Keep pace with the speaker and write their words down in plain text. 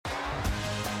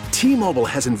T-Mobile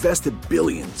has invested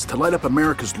billions to light up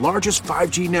America's largest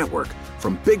 5G network,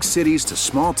 from big cities to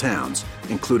small towns,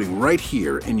 including right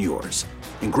here in yours.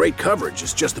 And great coverage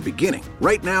is just the beginning.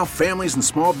 Right now, families and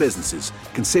small businesses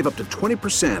can save up to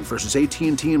 20% versus AT&T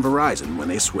and Verizon when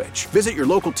they switch. Visit your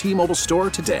local T-Mobile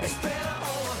store today.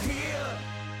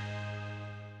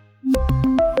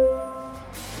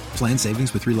 Plan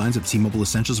savings with 3 lines of T-Mobile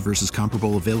Essentials versus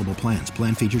comparable available plans.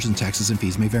 Plan features and taxes and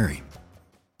fees may vary.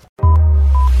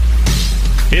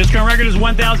 His current record is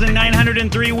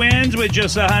 1,903 wins with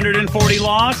just 140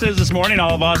 losses. This morning,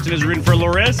 all of Austin is rooting for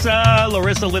Larissa.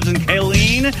 Larissa lives in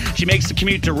Killeen. She makes the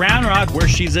commute to Round Rock, where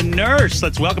she's a nurse.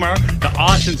 Let's welcome her to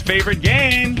Austin's favorite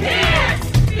game. Dance,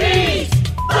 Beat,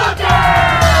 Booker!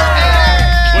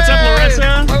 Hey! What's up,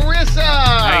 Larissa? Larissa!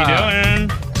 How you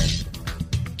doing?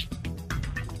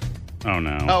 Oh,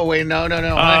 no. Oh, wait, no. Oh,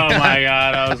 my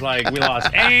God. I was like, we lost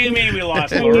Amy. We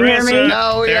lost Can Larissa. you hear me?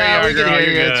 No, yeah, we can hear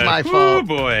you. Good. It's my fault. Oh,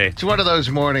 boy. It's one of those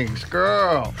mornings.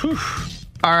 Girl.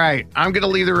 All right, I'm going to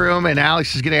leave the room, and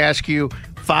Alex is going to ask you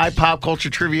 5 pop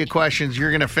culture trivia questions. You're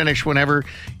going to finish whenever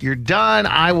you're done.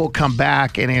 I will come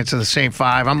back and answer the same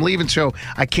 5. I'm leaving so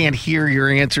I can't hear your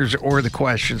answers or the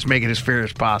questions. Make it as fair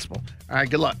as possible. All right,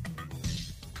 good luck.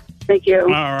 Thank you. All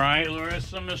right,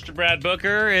 Larissa, Mr. Brad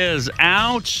Booker is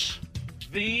out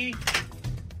the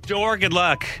door. Good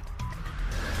luck.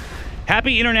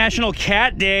 Happy International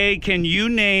Cat Day. Can you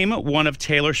name one of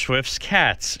Taylor Swift's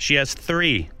cats? She has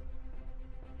 3.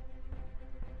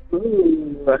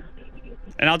 Ooh.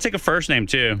 And I'll take a first name,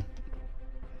 too.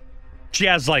 She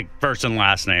has, first and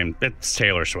last name. It's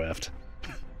Taylor Swift.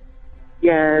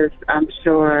 Yes, I'm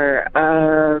sure.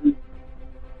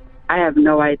 I have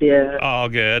no idea. All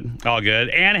good.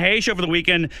 Anne Heche over the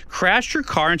weekend crashed her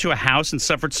car into a house and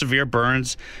suffered severe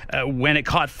burns when it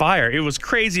caught fire. It was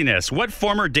craziness. What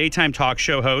former daytime talk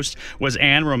show host was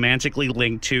Anne romantically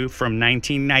linked to from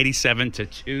 1997 to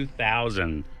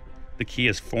 2000? The key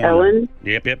is former. Ellen?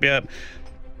 Yep.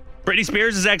 Britney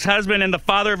Spears' ex-husband and the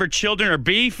father of her children are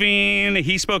beefing.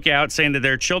 He spoke out saying that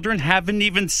their children haven't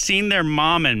even seen their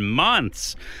mom in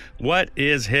months. What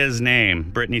is his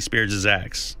name? Britney Spears'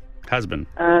 ex-husband.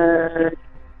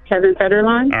 Kevin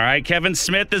Federline. All right. Kevin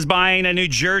Smith is buying a New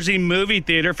Jersey movie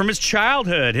theater from his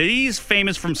childhood. He's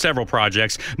famous from several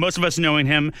projects, most of us knowing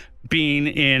him being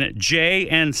in Jay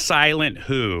and Silent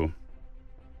Who.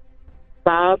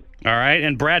 Bob. All right.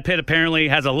 And Brad Pitt apparently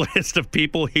has a list of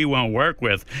people he won't work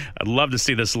with. I'd love to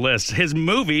see this list. His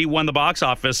movie won the box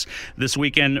office this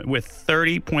weekend with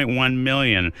 $30.1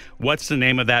 million. What's the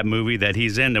name of that movie that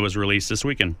he's in that was released this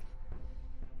weekend?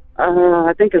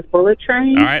 I think it's Bullet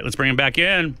Train. All right, let's bring him back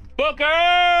in.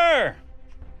 Booker!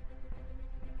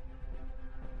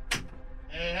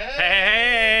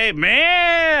 Hey,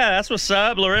 man. That's what's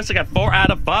up. Larissa got 4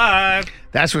 out of 5.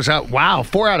 That's what's up. Wow,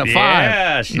 4 out of 5.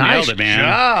 Yeah, she nice nailed it, man.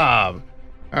 Job.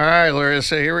 All right,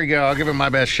 Larissa, here we go. I'll give it my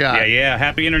best shot. Yeah.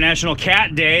 Happy International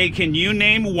Cat Day. Can you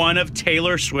name one of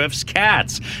Taylor Swift's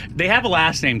cats? They have a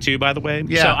last name, too, by the way.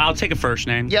 Yeah. So I'll take a first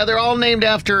name. Yeah, they're all named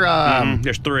after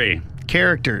There's 3.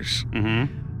 characters.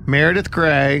 Meredith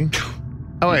Grey.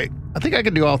 Oh, wait. I think I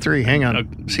could do all 3. Hang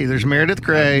on. See, there's Meredith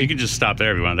Grey. You can just stop there,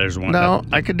 everyone. There's one. No,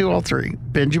 I could do all 3.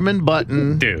 Benjamin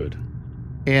Button. Dude.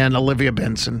 And Olivia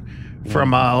Benson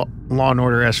from Law &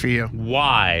 Order SVU.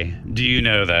 Why do you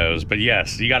know those? But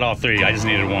yes, you got all 3. I just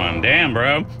needed 1. Damn,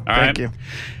 bro. All right. Thank you.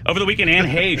 Over the weekend, Anne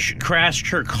Heche crashed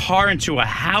her car into a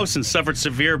house and suffered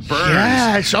severe burns.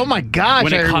 Yes. Oh, my gosh.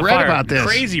 When it I caught read fire. about this.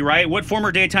 Crazy, right? What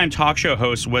former daytime talk show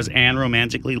host was Anne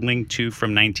romantically linked to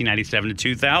from 1997 to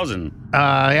 2000?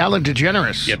 Ellen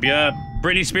DeGeneres. Yep.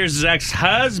 Britney Spears'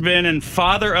 ex-husband and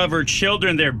father of her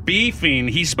children, they're beefing.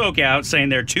 He spoke out saying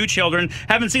their 2 children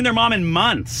haven't seen their mom in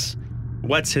months.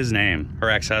 What's his name?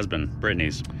 Her ex-husband,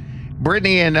 Britney's.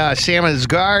 Brittany and Sam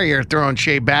Asghari are throwing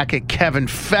shade back at Kevin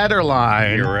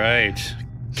Federline. You're right.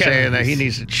 Saying that he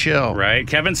needs to chill. Right.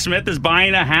 Kevin Smith is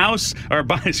buying a house,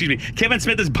 Kevin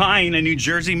Smith is buying a New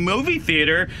Jersey movie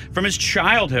theater from his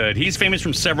childhood. He's famous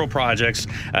from several projects,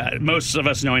 most of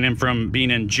us knowing him from being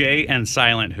in Jay and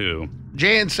Silent Who.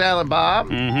 Jay and Silent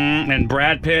Bob. And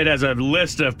Brad Pitt has a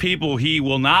list of people he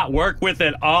will not work with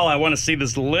at all. I want to see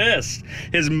this list.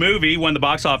 His movie won the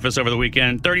box office over the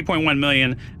weekend, $30.1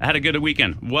 million. Had a good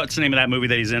weekend. What's the name of that movie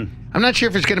that he's in? I'm not sure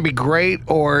if it's going to be great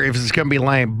or if it's going to be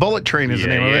lame. Bullet Train is the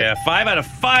name of it. 5 out of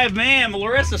 5, man.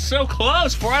 Larissa's so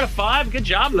close. 4 out of 5. Good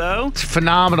job, though. It's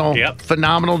phenomenal. Yep.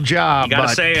 Phenomenal job. You got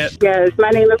to say it. Yes, my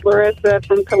name is Larissa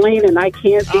from Colleen, and I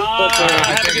can't beat Booker.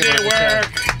 Have a good day at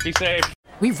work. Be safe.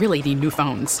 We really need new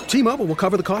phones. T-Mobile will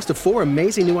cover the cost of 4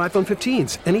 amazing new iPhone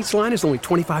 15s, and each line is only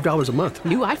 $25 a month.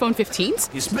 New iPhone 15s?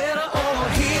 It's better over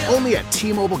here. Only at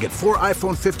T-Mobile, get 4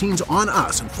 iPhone 15s on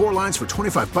us and 4 lines for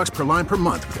 $25 per line per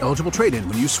month with eligible trade-in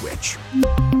when you switch.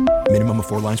 Minimum of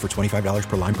 4 lines for $25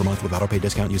 per line per month with autopay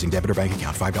discount using debit or bank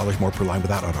account. $5 more per line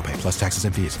without autopay, plus taxes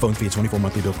and fees. Phone fee at 24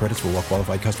 monthly bill credits for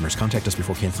well-qualified customers. Contact us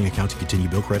before canceling account to continue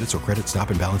bill credits or credit stop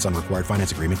and balance on required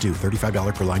finance agreement due.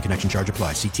 $35 per line connection charge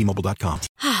applies. See T-Mobile.com.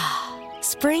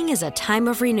 Spring is a time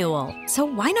of renewal, so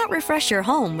why not refresh your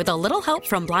home with a little help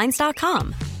from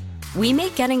Blinds.com? We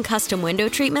make getting custom window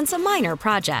treatments a minor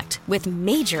project with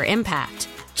major impact.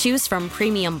 Choose from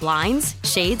premium blinds,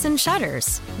 shades, and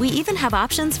shutters. We even have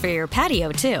options for your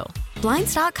patio, too.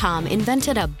 Blinds.com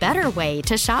invented a better way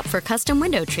to shop for custom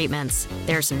window treatments.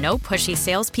 There's no pushy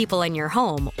salespeople in your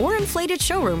home or inflated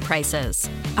showroom prices.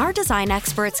 Our design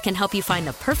experts can help you find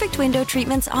the perfect window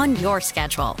treatments on your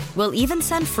schedule. We'll even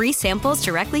send free samples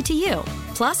directly to you.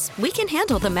 Plus, we can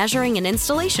handle the measuring and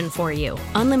installation for you.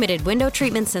 Unlimited window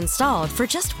treatments installed for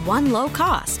just one low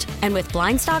cost. And with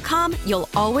Blinds.com, you'll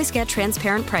always get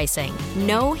transparent pricing.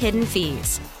 No hidden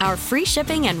fees. Our free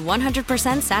shipping and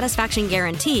 100% satisfaction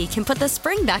guarantee can put the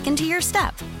spring back into your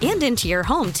step and into your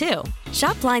home, too.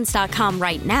 Shop Blinds.com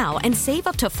right now and save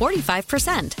up to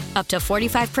 45%. Up to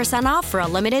 45% off for a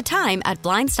limited time at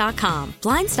Blinds.com.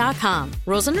 Blinds.com.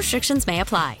 Rules and restrictions may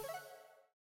apply.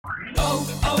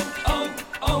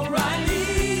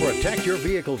 O'Reilly. Protect your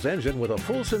vehicle's engine with a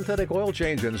full synthetic oil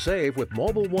change and save with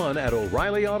Mobil 1 at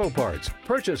O'Reilly Auto Parts.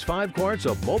 Purchase 5 quarts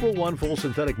of Mobil 1 full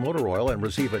synthetic motor oil and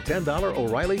receive a $10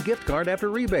 O'Reilly gift card after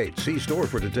rebate. See store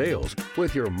for details.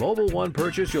 With your Mobil 1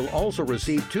 purchase, you'll also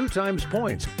receive 2 times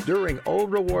points during O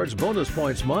Rewards Bonus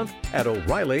Points Month at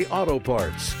O'Reilly Auto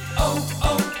Parts.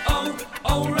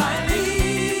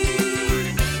 O'Reilly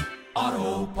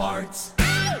Auto Parts.